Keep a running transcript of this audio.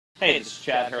Hey, this is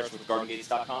Chad Harris with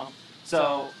GardenGates.com.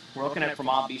 So we're looking at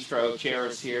Fermob Bistro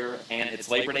chairs here, and it's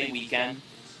Labor Day weekend.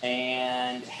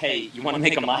 And hey, you want to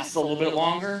make them last a little bit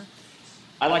longer?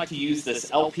 I like to use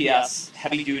this LPS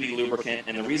heavy-duty lubricant,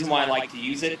 and the reason why I like to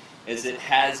use it is it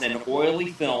has an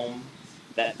oily film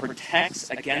that protects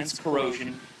against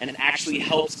corrosion and it actually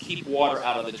helps keep water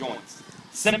out of the joints.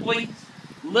 Simply,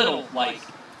 little like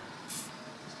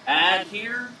add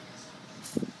here,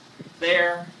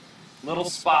 there, little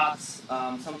spots.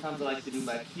 Sometimes I like to do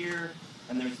back here,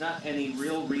 and there's not any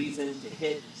real reason to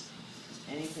hit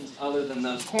anything other than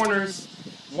those corners.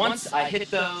 Once I hit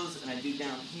those and I do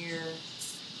down here,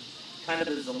 kind of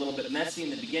is a little bit messy in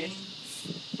the beginning.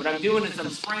 What I'm doing is I'm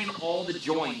spraying all the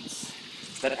joints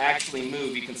that actually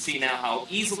move. You can see now how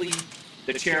easily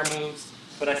the chair moves,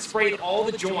 but I sprayed all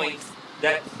the joints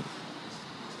that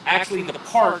actually the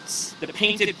parts, the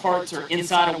painted parts are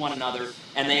inside of one another,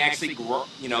 and they actually grow,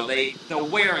 they'll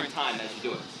wear in time as you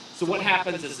do it. So what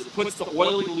happens is it puts the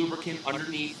oily lubricant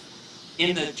underneath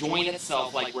in the joint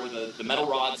itself, like where the metal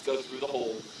rods go through the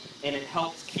hole, and it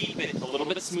helps keep it a little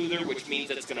bit smoother, which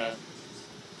means it's going to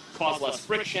cause less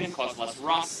friction, cause less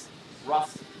rust,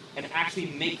 and actually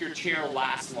make your chair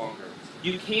last longer.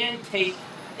 You can take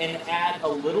and add a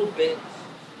little bit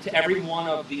to every one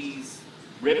of these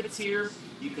rivets here.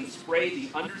 You can spray the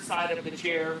underside of the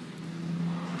chair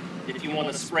if you want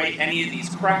to spray any of these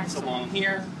cracks along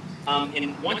here.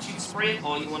 And once you spray it,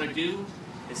 all you want to do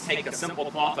is take a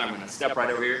simple cloth. I'm going to step right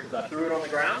over here because I threw it on the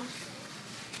ground.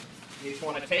 You just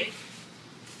want to take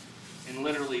and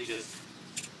literally just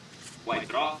wipe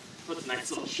it off. Puts a nice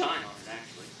little shine on it,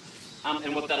 actually.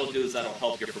 And what that'll do is that'll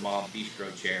help your Fermob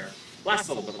Bistro chair last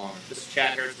a little bit longer. This is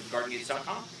Chad Harris with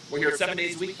GardenGates.com. We're here 7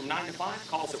 days a week from 9 to 5.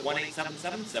 Call us at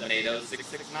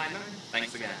 1-877-780-6699.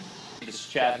 Thanks again. This is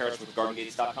Chad Harris with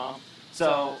GardenGates.com.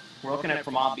 So we're looking at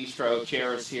Fermob Bistro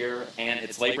chairs here, and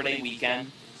it's Labor Day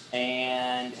weekend.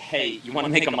 And hey, you want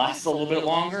to make them last a little bit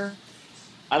longer?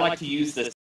 I like to use this